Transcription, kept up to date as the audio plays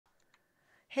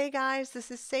Hey guys,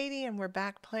 this is Sadie, and we're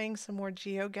back playing some more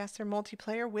Geoguessr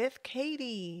multiplayer with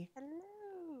Katie.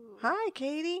 Hello. Hi,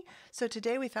 Katie. So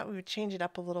today we thought we would change it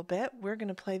up a little bit. We're going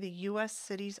to play the U.S.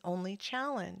 Cities Only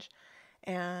Challenge.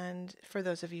 And for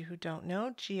those of you who don't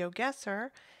know,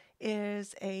 Geoguessr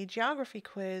is a geography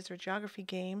quiz or geography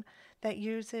game that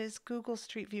uses Google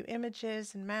StreetView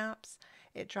images and maps.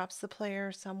 It drops the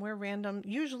player somewhere random,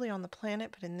 usually on the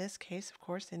planet, but in this case, of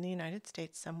course, in the United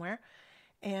States somewhere.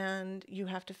 And you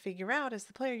have to figure out, as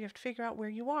the player, you have to figure out where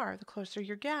you are. The closer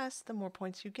your guess, the more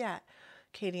points you get.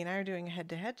 Katie and I are doing a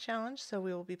head-to-head challenge, so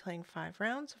we will be playing 5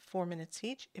 rounds, 4 minutes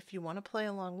each. If you want to play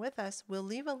along with us, we'll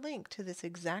leave a link to this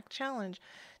exact challenge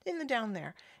in the down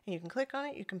there. And you can click on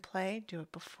it, you can play, do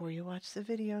it before you watch the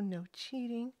video, no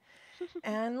cheating.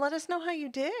 And let us know how you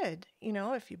did. You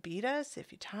know, if you beat us,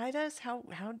 if you tied us, how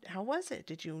was it?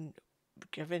 Did you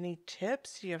give any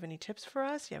tips? Do you have any tips for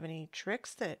us? Do you have any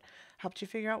tricks that helped you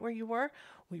figure out where you were?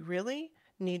 We really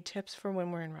need tips for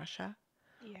when we're in Russia.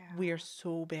 Yeah, We are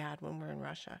so bad when we're in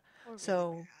Russia. we're really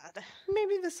So bad.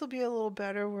 maybe this will be a little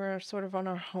better. We're sort of on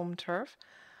our home turf.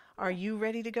 Are Yeah, you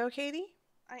ready to go, Katie?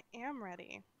 I am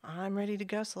ready. I'm ready to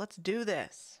go, so let's do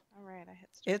this. All right, I hit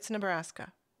start. It's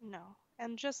Nebraska. No.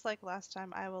 And just like last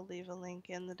time, I will leave a link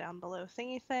in the down below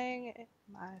thingy thing,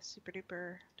 my super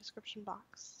duper description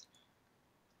box.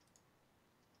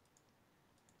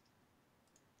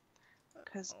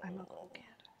 Because I'm a cool Oh. kid.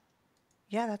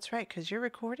 Yeah, that's right, because you're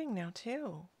recording now,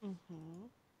 too. Mm-hmm.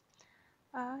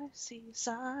 I see a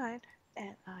sign,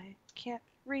 and I can't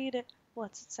read it.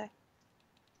 What's it say?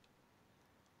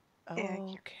 Yeah, I can't read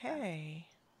that. Okay.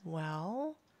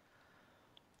 Well,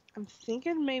 I'm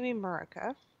thinking maybe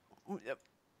Murica.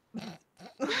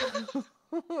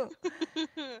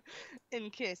 In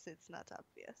case it's not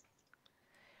obvious.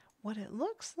 what it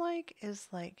looks like is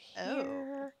like Oh,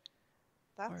 here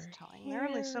that's or telling. There are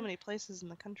only so here. many places in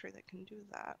the country that can do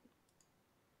that.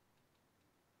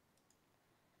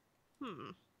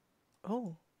 Hmm.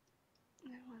 Oh,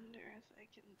 I wonder if I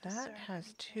can that discern has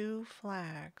anything. 2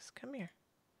 flags. Come here.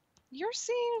 You're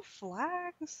seeing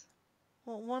flags?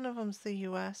 Well, one of them's the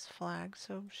US flag,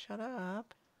 so shut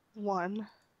up. One.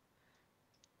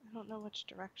 I don't know which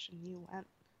direction you went.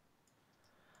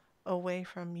 Away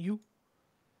from you.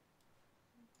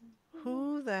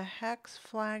 Who the heck's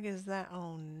flag is that?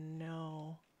 Oh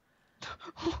no.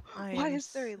 I Why am is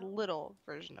there a so, little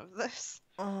version of this?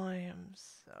 I am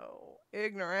so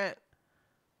ignorant.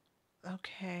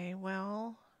 Okay,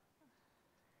 well,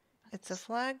 it's a What's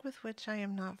flag with which I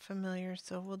am not familiar,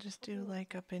 so we'll just do ooh,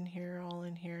 like up in here, all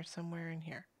in here, somewhere in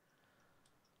here.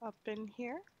 up in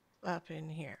here? Up in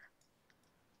here.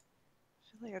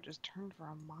 I feel like I just turned for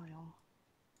a mile.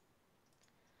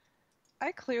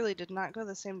 I clearly did not go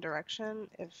the same direction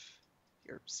if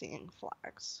you're seeing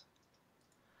flags.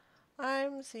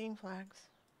 I'm seeing flags.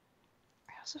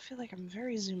 I also feel like I'm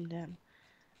very zoomed in.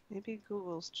 Maybe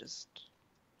Google's just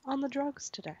on the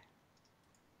drugs today.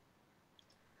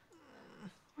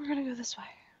 We're gonna go this way.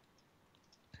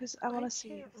 Because I want I to see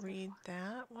can't if they're read flags.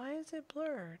 that. Why is it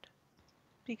blurred?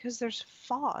 Because there's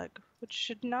fog, which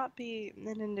should not be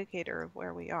an indicator of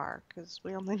where we are, because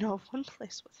we only know of one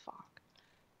place with fog.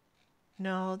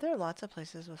 No, there are lots of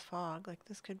places with fog. Like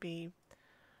this could be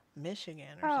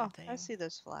Michigan or Oh, I something. see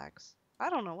those flags. I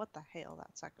don't know what the hell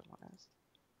that second one is.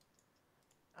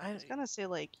 I was I gonna say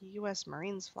like U.S.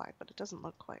 Marines flag, but it doesn't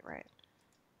look quite right.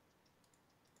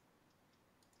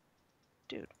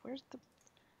 Dude, where's the...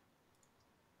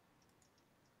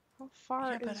 How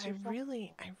far yeah, but is your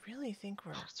flag? I really think Oh,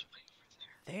 we're it's way over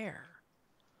there. there.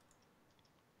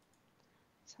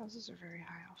 These houses are very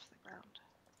high off the ground.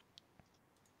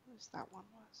 At least that one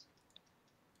was.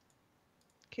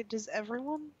 Okay, does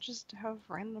everyone just have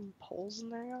random poles in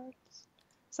their yards?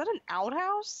 Is that an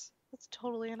outhouse? That's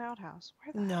totally an outhouse.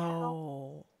 Where the hell?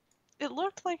 No. It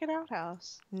looked like an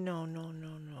outhouse. No, no,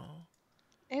 no, no.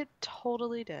 It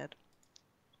totally did.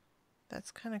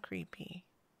 That's kind of creepy.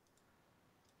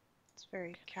 It's very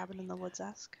Come here, cabin in eat the that.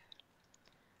 woods-esque.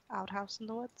 Outhouse in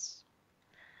the woods.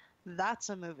 That's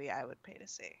a movie I would pay to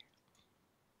see.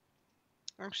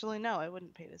 Actually, no, I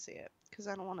wouldn't pay to see it because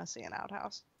I don't want to see an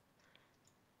outhouse.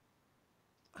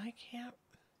 I can't.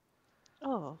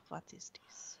 Oh, what is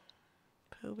this?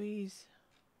 Poobies.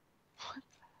 What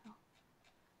the hell?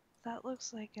 That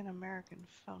looks like an American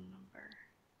phone number.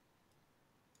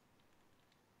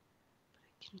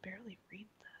 But I can barely read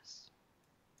this.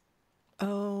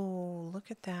 Oh,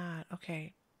 look at that.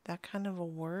 Okay, that kind of a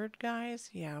word, guys.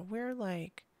 Yeah, we're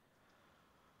like,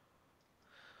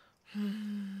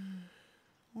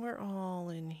 we're all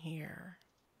in here.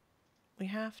 We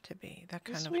have to be. That At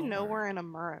kind least of we a know we're word. in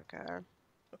America.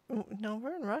 No,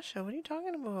 we're in Russia. What are you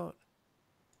talking about?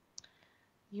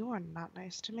 You are not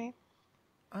nice to me.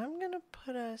 I'm gonna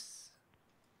put us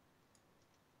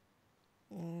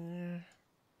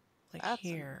like That's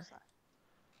a no here. sign.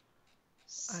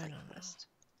 I don't know. Cyclist.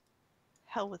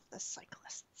 Hell with the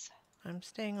cyclists. I'm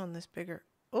staying on this bigger.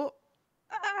 Oh,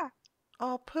 Ah!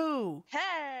 oh, poo. Where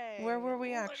Hey! were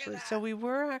we Look at actually? So that! we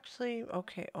were actually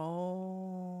okay.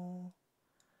 Oh,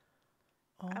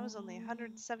 I was only oh.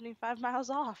 175 miles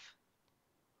off.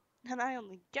 And I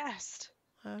only guessed.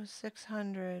 I was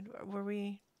 600. Were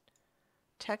we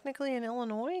technically in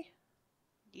Illinois?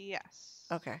 Yes.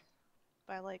 Okay.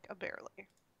 By like a barely.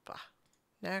 Bah.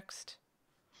 Next.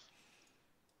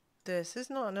 This is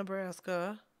not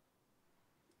Nebraska.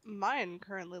 Mine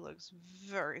currently looks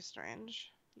very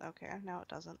strange. Okay, now it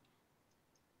doesn't.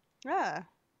 Ah,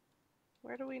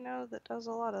 where do we know that does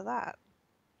a lot of that?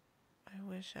 I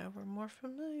wish I were more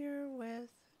familiar with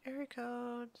area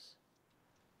codes.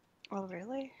 Oh,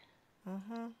 really?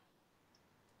 Mm-hmm.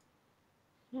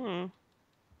 Hmm.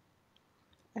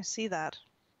 I see that.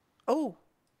 Oh!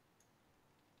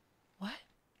 What?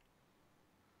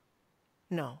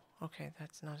 No. Okay,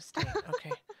 that's not a state.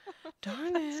 Okay.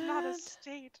 Darn That's not a it.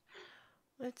 state.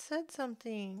 It said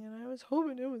something, and I was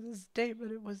hoping it was a state,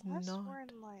 but it was Unless not. we're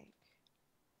in like.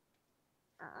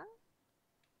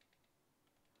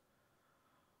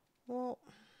 Well,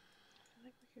 I feel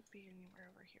like we could be anywhere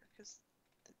over here because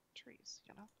the trees,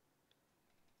 you know?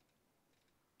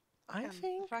 I And the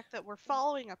think fact that we're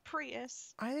following a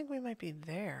Prius, we might be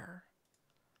there,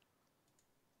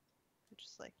 we're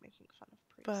just like making fun of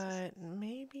Priuses. but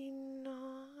maybe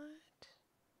not.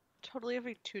 Totally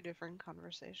having two different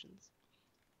conversations.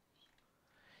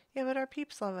 Yeah, but our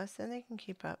peeps love us, and they can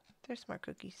keep up. They're smart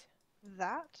cookies.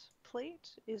 That plate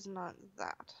is not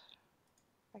that.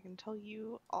 I can tell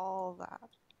you all that.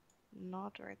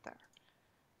 Not right there.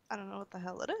 I don't know what the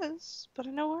hell it is, but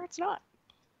I know where it's not.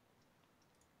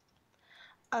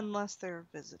 Unless they're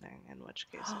visiting, in which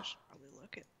case I should probably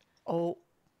look at Oh,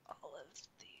 all of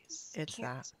these. it's Can't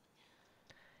that. see.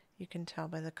 You can tell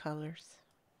by the colors.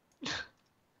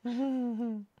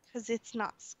 No, Because it's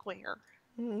not square.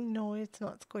 it's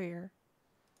not square.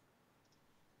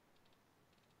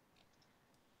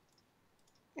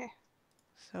 Eh.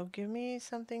 So give me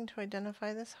something to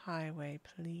identify this highway,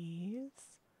 please.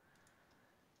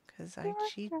 Because I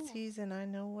cheatsies and I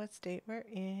know what state we're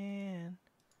in.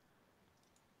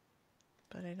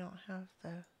 But I don't have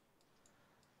the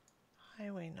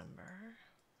highway number.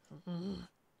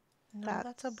 No,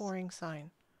 that's a boring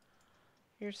sign.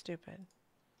 You're stupid.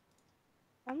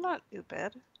 I'm not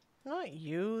stupid. Not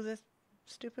you, this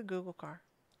stupid Google car.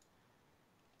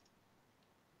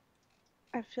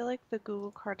 I feel like the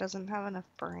Google car doesn't have enough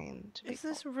brain to be Is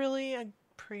this called. really a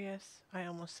Prius? I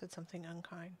almost said something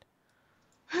unkind.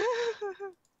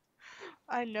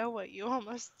 I know what you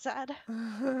almost said.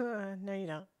 No, you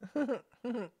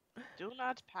don't. Do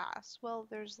not pass. Well,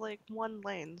 there's like one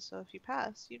lane, so if you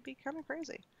pass, you'd be kind of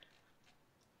crazy.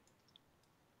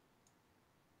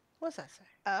 What's that say?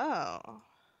 Oh,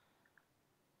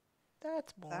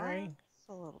 That's boring. that's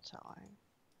a little telling.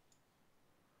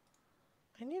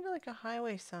 I need like a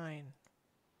highway sign.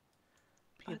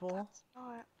 But People. that's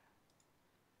not.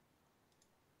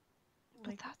 But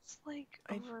Like, that's like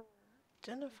over.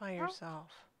 identify No,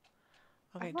 yourself.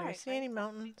 Okay, I'm do I right, see right? any That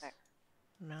would be mountains? there.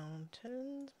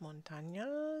 Mountains?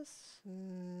 Montañas?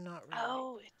 Not really.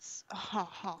 Oh, it's ha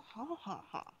ha ha ha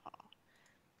ha ha.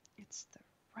 It's the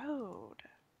road.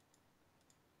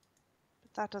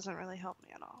 But that doesn't really help me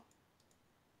at all.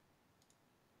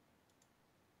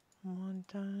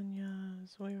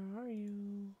 Montañas, where are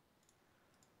you?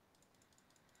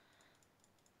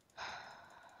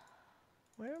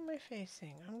 Where am I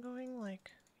facing? I'm going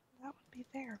like... That would be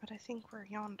there, but I think we're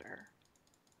yonder.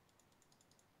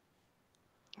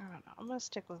 I don't know. I'm gonna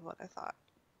stick with what I thought.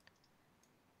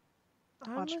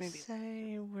 I'm Watch gonna me be.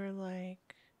 say we're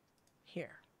like...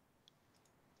 here.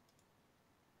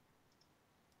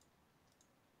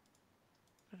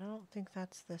 But I don't think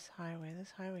that's this highway.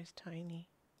 This highway's tiny.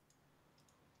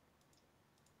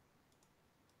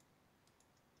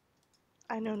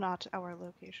 I know not our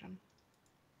location.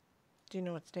 Do you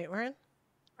know what state we're in?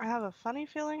 I have a funny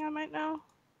feeling I might know.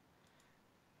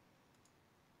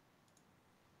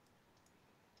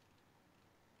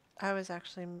 I was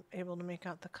actually able to make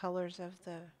out the colors of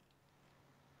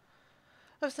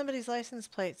somebody's license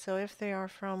plate. So if they are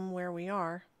from where we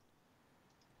are,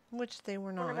 which they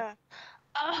were We're not. gonna.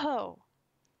 Oh!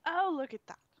 Oh, look at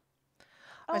that.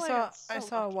 I Oh, I saw got I so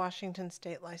saw a lucky. Washington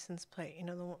state license plate, you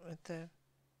know, the one with the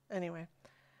anyway.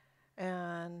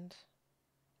 And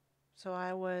so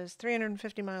I was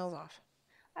 350 miles off.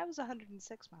 I was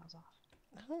 106 miles off.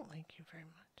 I don't like you very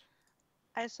much.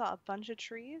 I saw a bunch of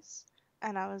trees,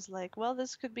 and I was like, well,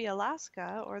 this could be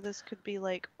Alaska, or this could be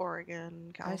like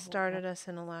Oregon, I California. started us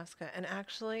in Alaska, and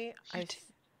actually, You did.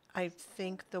 I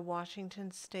think the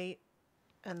Washington State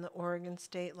and the Oregon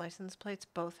State license plates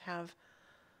both have,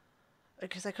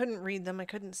 because I couldn't read them, I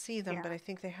couldn't see them, Yeah. but I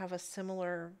think they have a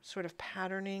similar sort of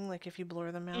patterning, like if you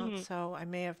blur them out. Hmm. So I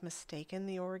may have mistaken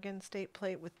the Oregon State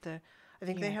plate with the, I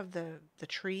think they Yeah. have the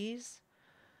trees,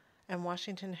 and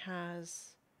Washington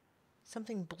has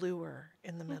something bluer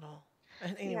in the Hmm. middle.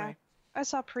 And Yeah. anyway, I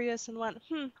saw Prius and went,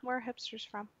 where are hipsters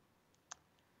from?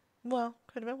 well,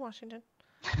 could have been Washington.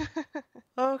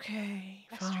 Okay,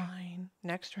 Next round. fine.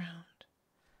 Next round.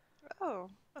 Oh,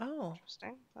 Oh,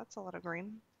 interesting. That's a lot of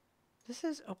green. this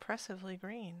is oppressively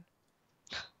green.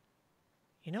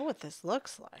 You know what this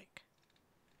looks like?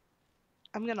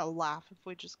 I'm gonna laugh if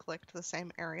we just clicked the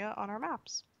same area on our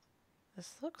maps.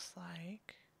 This looks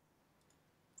like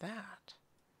that.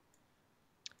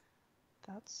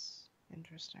 That's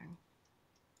interesting.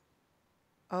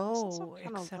 This also Oh,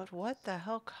 kind of except looks what the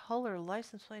hell color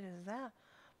license plate is that?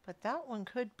 But that one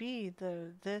could be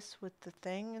the this with the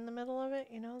thing in the middle of it,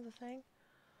 you know, the thing?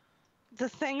 the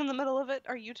thing in the middle of it.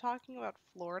 Are you talking about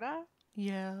Florida?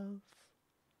 Yes.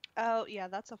 Oh, yeah,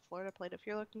 that's a Florida plate. If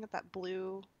you're looking at that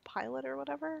blue pilot or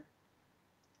whatever,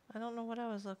 I don't know what I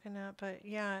was looking at, but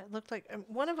yeah, it looked like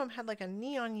one of them had like a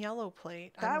neon yellow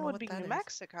plate. I don't that know would what be that New is.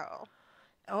 Mexico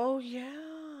Oh,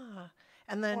 yeah.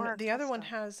 And then or the other one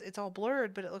Augusta. has, it's all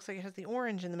blurred, but it looks like it has the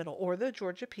orange in the middle, or the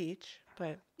Georgia peach.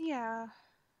 But Yeah,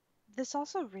 this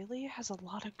also really has a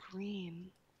lot of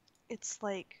green. It's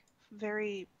like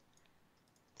very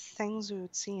things we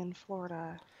would see in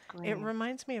Florida it green.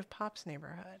 reminds me of Pop's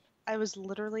neighborhood. I was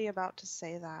literally about to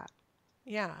say that.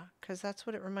 Yeah, because that's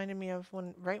what it reminded me of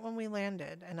when right when we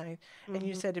landed, and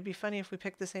you Hmm. said it'd be funny if we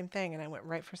picked the same thing, and I went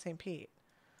right for St. Pete.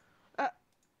 Uh,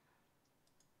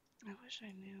 I wish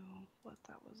I knew what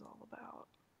that was all about,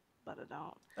 but I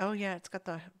don't. Oh yeah, it's got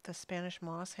the Spanish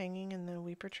moss hanging in the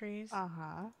weeper trees.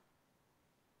 Uh-huh.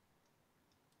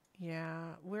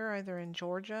 Yeah, we're either in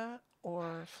Georgia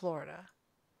or Florida,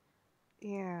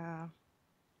 Yeah.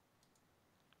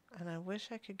 and I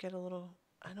wish I could get a little.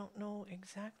 I don't know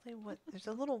exactly what. There's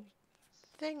a little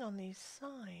thing on these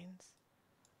signs.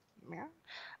 Yeah.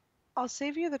 I'll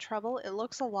save you the trouble. It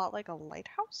looks a lot like a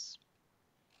lighthouse.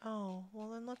 Oh, well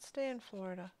then let's stay in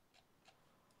Florida.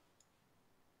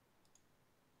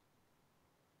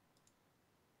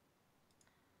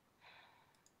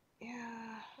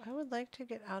 Yeah. I would like to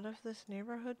get out of this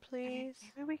neighborhood, I mean,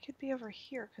 please. maybe we could be over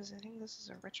here because I think this is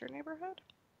a richer neighborhood.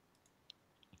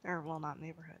 Or, well, not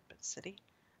neighborhood, but city.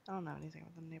 I don't know anything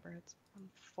about the neighborhoods. I'm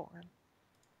foreign.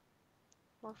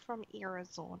 We're from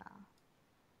Arizona.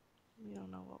 We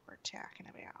don't know what we're talking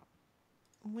about.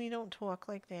 We don't talk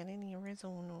like that in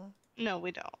Arizona. No,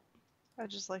 we don't. I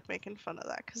just like making fun of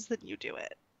that because then you do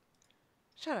it.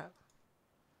 Shut up.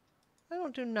 I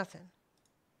don't do nothing.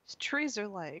 These trees are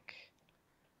like,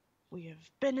 we have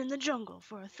been in the jungle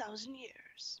for 1,000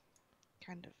 years.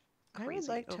 Kind of I would crazy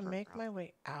like to make overgrown. my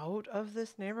way out of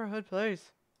this neighborhood,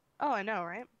 please. Oh, I know,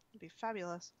 right? It'd be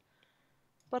fabulous.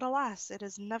 But alas, it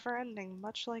is never ending,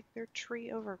 much like their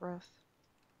tree overgrowth.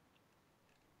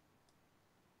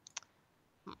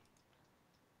 Hmm.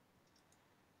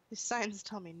 These signs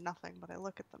tell me nothing, but I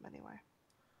look at them anyway.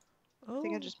 I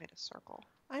think I Oh, just made a circle.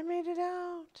 I made it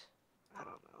out. I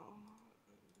don't know.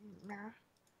 Meh. I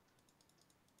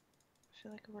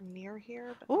feel like we're near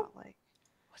here, but Oh, not like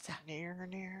what's that?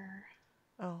 near.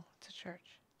 Oh, it's a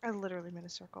church. I literally made a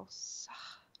circle.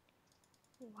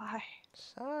 Why?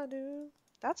 Sadu.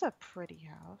 That's a pretty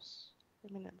house.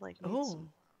 I mean, it like needs some Oh, love,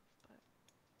 but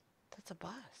that's a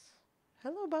bus.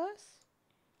 Hello, bus.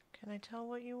 Can I tell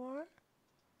what you are?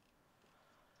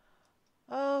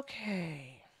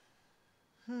 Okay.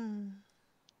 Hmm.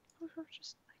 we were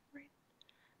just like right.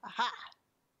 Aha!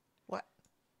 What?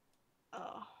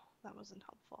 Oh, that wasn't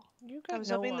helpful. You I got was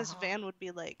no hoping this aha. van would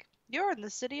be like, "You're in the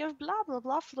city of blah blah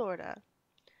blah, Florida."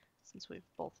 Since we've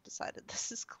both decided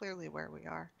this is clearly where we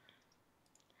are.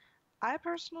 I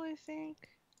personally think,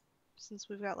 since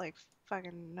we've got like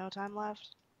fucking no time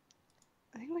left,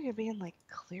 I think we could be in like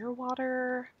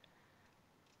Clearwater,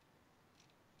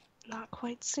 not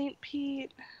quite St.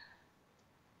 Pete.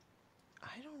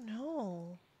 I don't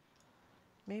know.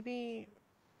 Maybe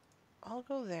I'll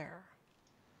go there.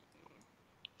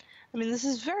 I mean, this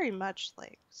is very much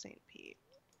like St. Pete.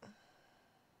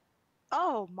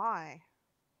 Oh my.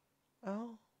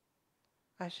 Oh,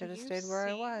 I should Can have you stayed where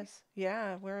I see? was.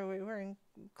 Yeah, we were in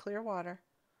Clearwater.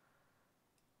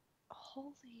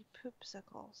 Holy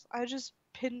poopsicles. I just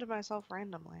pinned myself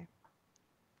randomly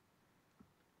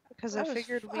because I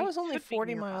figured I we was only could be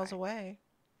 40 miles nearby. away.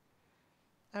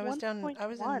 I was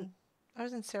 1.1.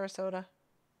 in Sarasota.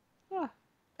 Huh.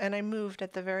 And I moved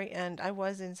at the very end. I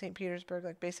was in St. Petersburg,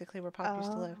 like basically where Pop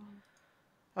used to Oh. live.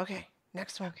 Okay,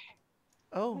 next one. Okay.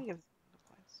 I'm Oh, gonna give this the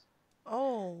points.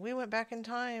 oh, we went back in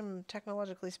time,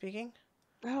 technologically speaking.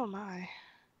 Oh my.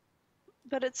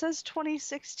 But it says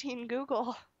 2016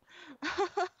 Google.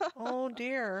 Oh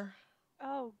dear.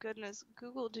 Oh goodness.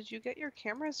 Google, did you get your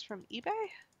cameras from eBay?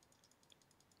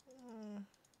 Mm,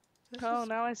 this Oh, is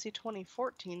now I see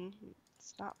 2014.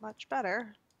 It's not much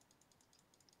better.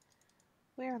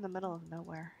 We're in the middle of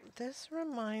nowhere. this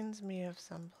reminds me of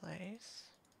someplace.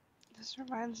 This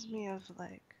reminds me of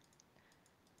like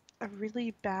a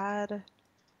really bad,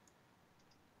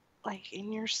 like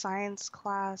in your science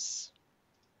class,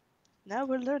 now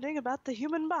we're learning about the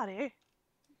human body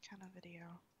kind of video.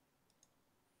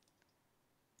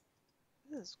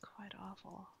 This is quite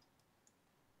awful.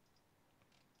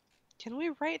 Can we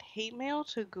write hate mail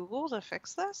to Google to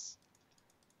fix this?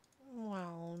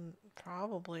 Well,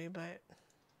 probably, but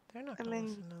they're not I going to mean,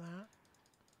 listen to that.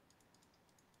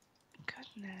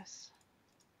 goodness.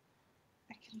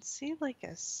 I can see like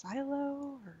a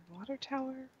silo or water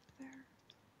tower up there.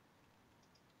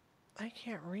 I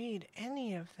can't read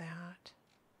any of that.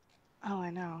 Oh, I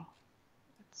know.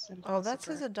 It's Oh, that impossible.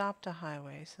 says adopt a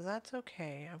highway, so that's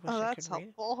okay. Oh, that's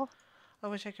helpful. I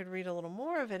wish I could read a little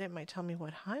more of it. It might tell me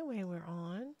what highway we're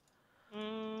on.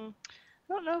 I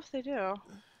don't know if they do.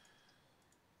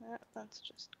 That's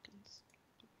just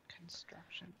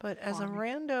construction. But as a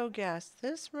Farming. rando guess,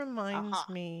 this reminds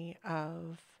Aha. me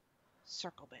of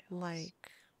Circle bales.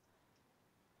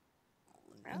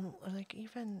 like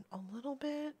even a little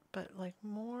bit, but like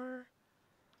more.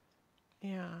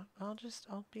 Yeah,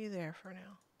 I'll be there for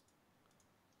now.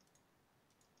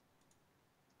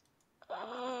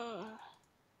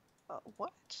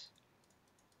 What?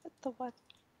 What the what?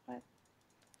 What?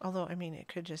 Although, I mean, it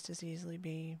could just as easily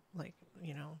be like,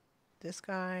 this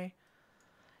guy.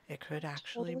 It could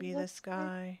actually Totally be this looks like.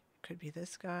 guy. It could be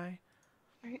this guy.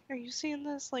 Are you seeing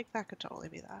this? Like that could totally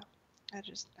be that.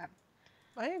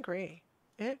 I agree.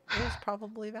 It is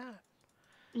probably that.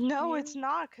 No, You, it's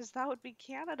not, because that would be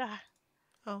Canada.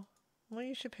 oh, well,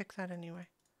 you should pick that anyway.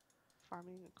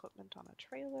 Farming equipment on a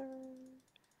trailer.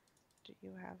 Do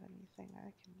you have anything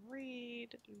I can read?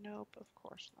 Nope, of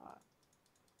course not.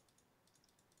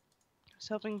 I was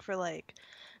hoping for like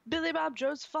Billy Bob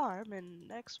Joe's farm and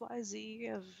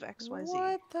XYZ of XYZ.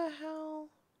 What the hell?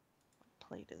 What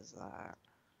plate is that?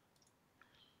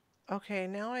 Okay,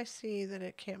 now I see that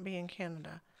it can't be in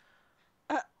Canada.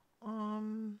 Uh,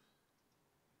 Um,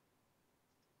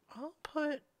 I'll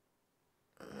put.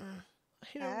 I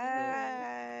don't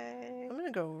know. I'm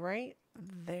gonna go right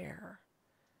there,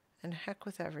 and heck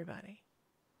with everybody,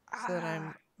 so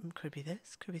that could be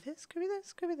this, could be this, could be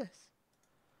this, could be this,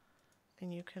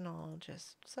 and you can all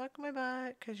just suck my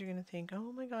butt because you're gonna think,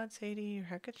 oh my God, Sadie, you're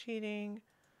hecka cheating.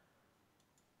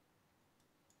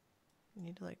 You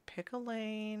need to like pick a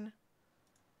lane.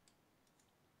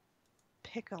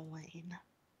 Pick a lane.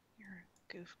 You're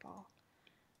a goofball.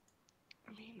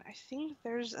 I mean, I think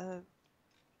there's a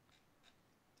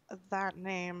that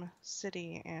name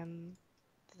city in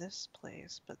this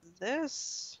place, but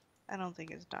this I don't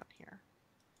think is done here.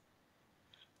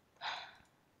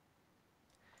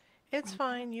 It's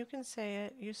fine. You can say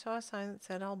it. You saw a sign that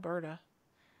said Alberta.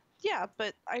 Yeah,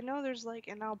 but I know there's like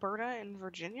in Alberta and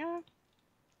Virginia,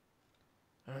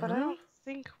 but I don't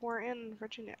think we're in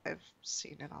Virginia. I've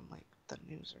seen it on like the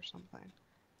news or something.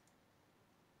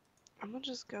 I'm gonna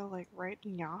just go like right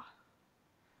now,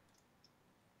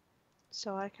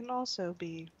 so I can also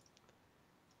be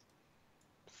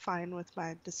fine with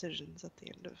my decisions at the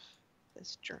end of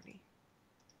this journey.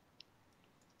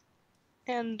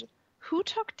 And who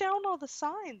took down all the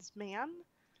signs, man?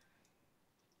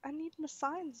 I need my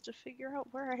signs to figure out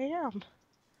where I am.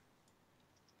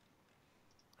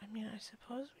 I mean, I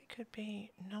suppose we could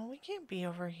be. No, we can't be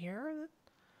over here.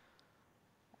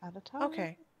 Out of time.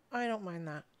 Okay, I don't mind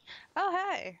that. Oh,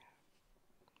 hey!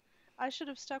 I should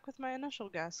have stuck with my initial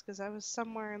guess because I was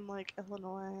somewhere in like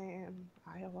Illinois and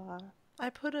Iowa. I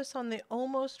put us on the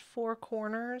almost four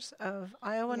corners of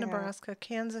Iowa, Yeah. Nebraska,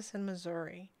 Kansas, and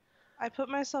Missouri. I put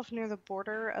myself near the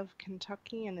border of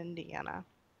Kentucky and Indiana.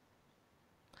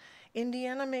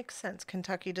 Indiana makes sense.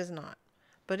 Kentucky does not.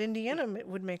 But Indiana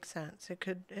would make sense. It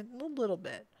could, a little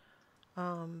bit.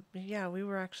 Yeah, we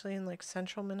were actually in like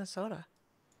central Minnesota.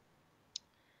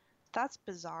 That's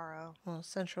bizarro. Well,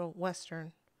 central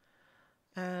western.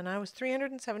 And I was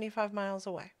 375 miles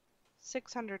away.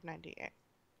 698.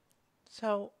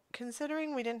 So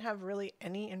considering we didn't have really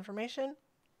any information,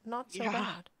 not so Yeah,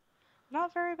 bad.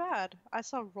 not very bad. I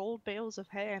saw rolled bales of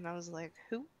hay and I was like,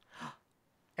 who?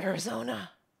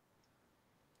 Arizona.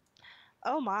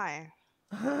 Oh my.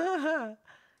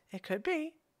 It could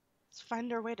be. Let's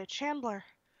find our way to Chandler.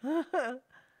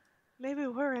 Maybe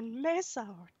we're in Mesa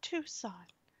or Tucson.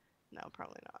 No,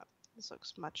 probably not. This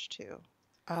looks much too.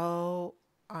 Oh,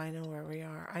 I know where we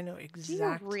are. I know Do you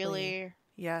exactly. really?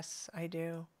 Yes, I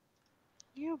do.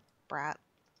 You brat.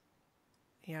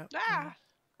 Yep, Ah! yes.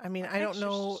 I mean, My I don't picture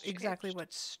know exactly changed.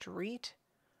 what street,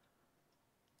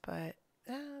 but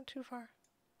too far.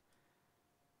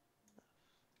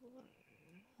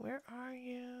 Where are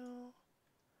you?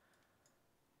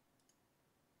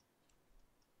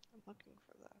 I'm looking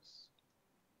for this.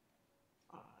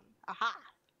 Aha! Ah.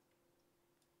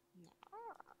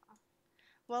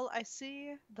 Well, I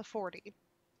see the 40.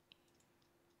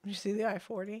 You see the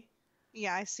I-40?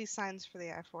 Yeah, I see signs for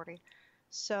the I-40.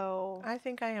 So, I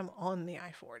think I am on the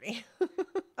I-40.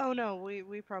 oh no,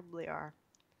 we probably are.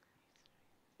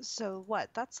 So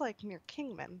what? That's like near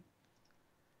Kingman.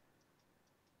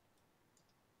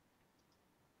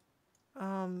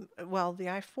 Well, the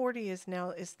I-40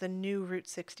 is the new Route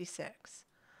 66.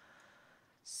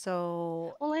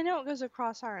 So, Well, I know it goes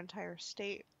across our entire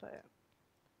state, but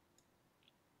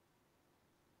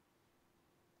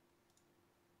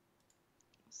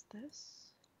what's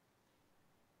this?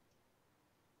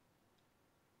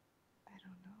 I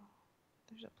don't know.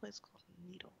 There's a place called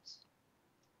Needles.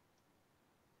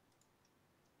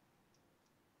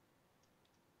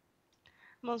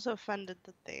 I'm also offended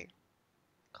that they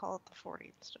call it the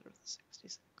 40 instead of the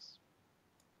 66.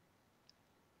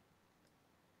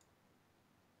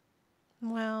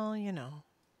 well,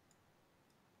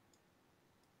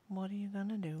 what are you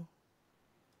gonna do?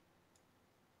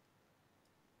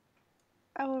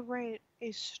 I will write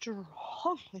a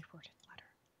strongly worded letter.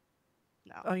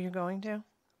 No. Oh, you're going to?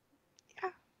 Yeah,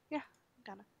 yeah, I'm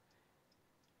gonna.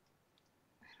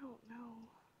 I don't know.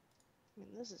 I mean,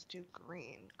 this is too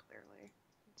green, clearly.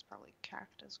 It's probably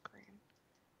cactus green.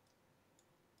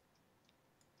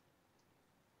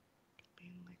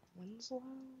 Being like Winslow?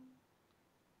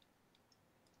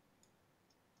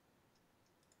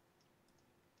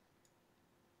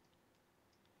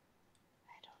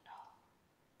 I don't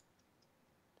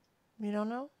You don't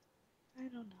know? know. I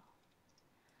don't know.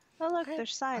 Oh, look, I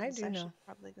there's I signs. do I know. should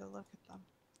probably go look at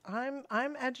them.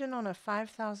 I'm edging on a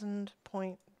 5,000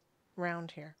 point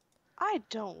round here. I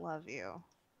don't love you.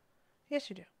 Yes,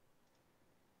 you do.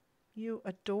 You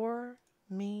adore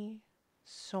me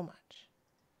so much.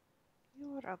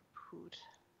 You're a poot.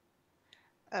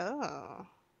 Oh,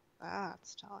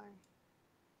 that's telling.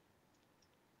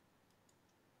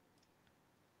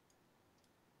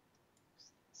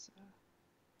 So,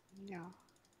 yeah.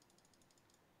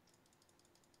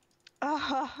 Ah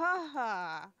ha ha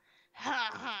ha! Ha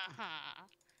ha ha!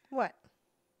 What?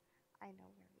 I know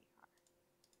where we are.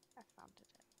 I found it.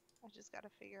 I just gotta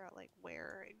figure out, like,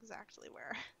 where exactly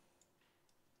where.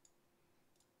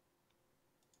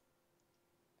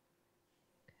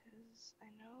 Because I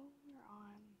know we're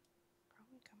on,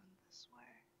 probably coming this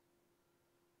way.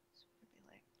 So we could be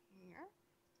like, yeah,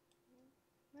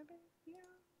 maybe,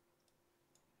 yeah.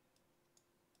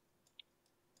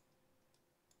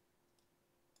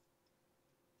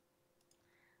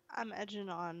 I'm edging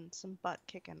on some butt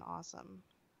kicking awesome.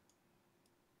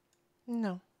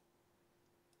 No.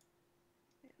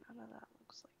 Yeah, none of that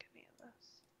looks like any of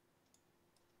this.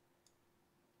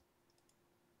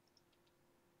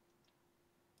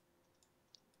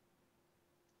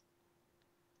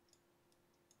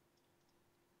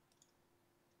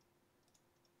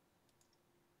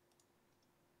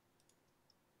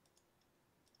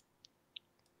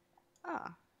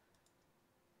 Ah,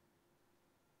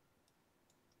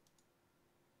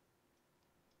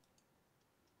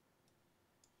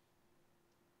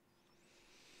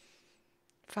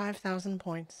 5,000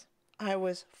 points. I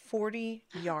was 40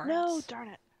 no, yards. darn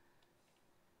it.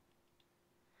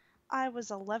 I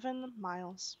was 11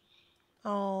 miles.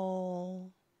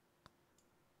 Oh.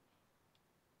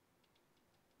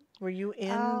 Were you were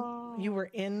Oh.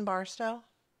 in Barstow?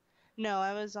 No,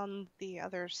 I was on the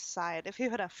other side. If you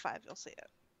hit F5, you'll see it.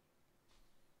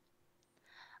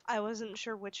 I wasn't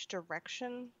sure which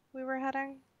direction we were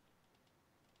heading.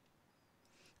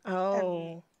 And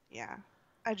Oh. yeah,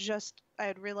 I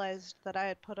had realized that I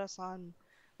had put us on,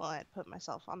 well, I had put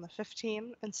myself on the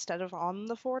 15 instead of on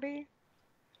the 40.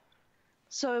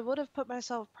 So I would have put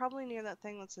myself probably near that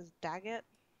thing that says Daggett.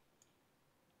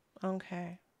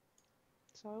 Okay.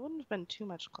 So I wouldn't have been too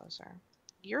much closer.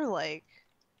 You're like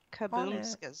On kaboom it.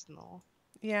 skiznle.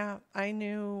 Yeah, I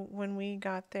knew when we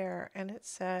got there and it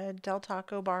said Del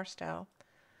Taco Barstow.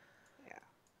 Yeah.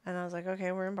 And I was like,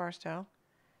 okay, we're in Barstow.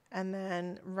 And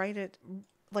then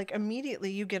like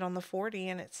immediately you get on the 40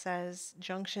 and it says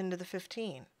junction to the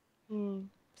 15. Mm.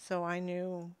 So I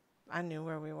knew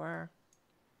where we were.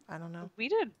 I don't know. We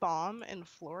did bomb in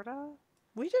Florida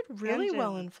We did really and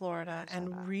well in in Florida and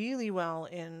Arizona. really well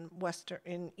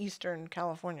in Eastern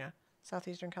California,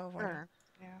 Southeastern California.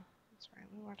 Yeah, that's right.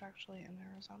 We weren't actually in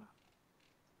Arizona.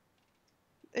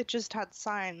 It just had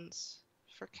signs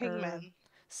for Or Kingman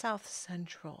South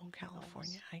Central and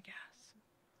California, Hills. I guess.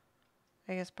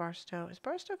 I guess Barstow. Is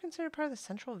Barstow considered part of the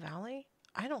Central Valley?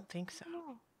 I don't think so.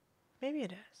 No, Maybe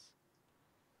it is.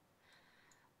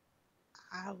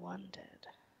 I wondered.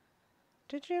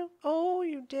 Did you? Oh,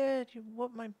 you did. You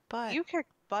whooped my butt. You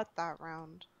kicked butt that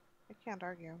round. I can't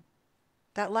argue.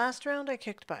 That last round, I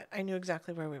kicked butt. I knew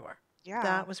exactly where we were. Yeah.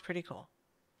 That was pretty cool.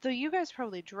 Though you guys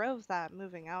probably drove that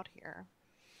moving out here.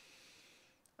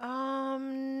 Well,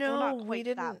 No, not we quite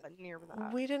that, didn't. but near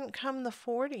that. We didn't come the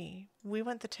 40. We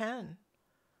went the 10.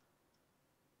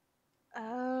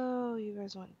 Oh, you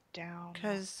guys went down that.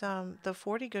 Because the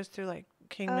 40 goes through like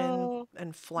Kingman Oh, and no,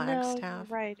 you're Flagstaff.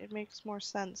 right. It makes more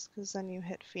sense because then you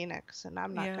hit Phoenix, and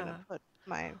I'm not gonna Yeah. put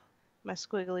my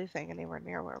squiggly thing anywhere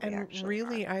near where we And actually are.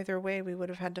 really, either way, we would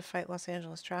have had to fight Los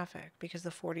Angeles traffic because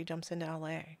the 40 dumps into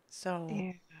LA. So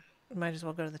Yeah, we might as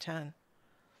well go to the 10.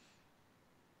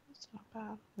 it's not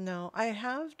bad. No, I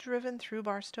have driven through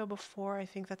Barstow before. I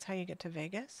think that's how you get to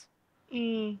Vegas.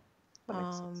 Mm, that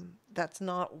makes sense. That's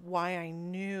not why I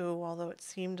knew, although it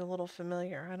seemed a little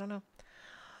familiar. I don't know.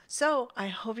 So I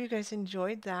hope you guys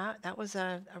enjoyed that. That was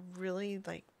a really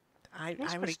like It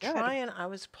was I pretty was good. trying. I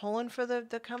was pulling for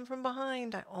the come from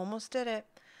behind. I almost did it.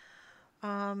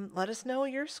 Let us know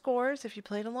your scores if you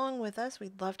played along with us.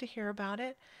 We'd love to hear about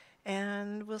it.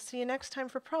 And we'll see you next time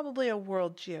for probably a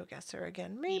World Geoguessr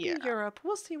again. Maybe Yeah, Europe.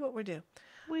 We'll see what we do.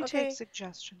 we take Okay.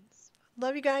 suggestions.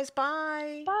 Love you guys.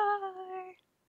 Bye. Bye.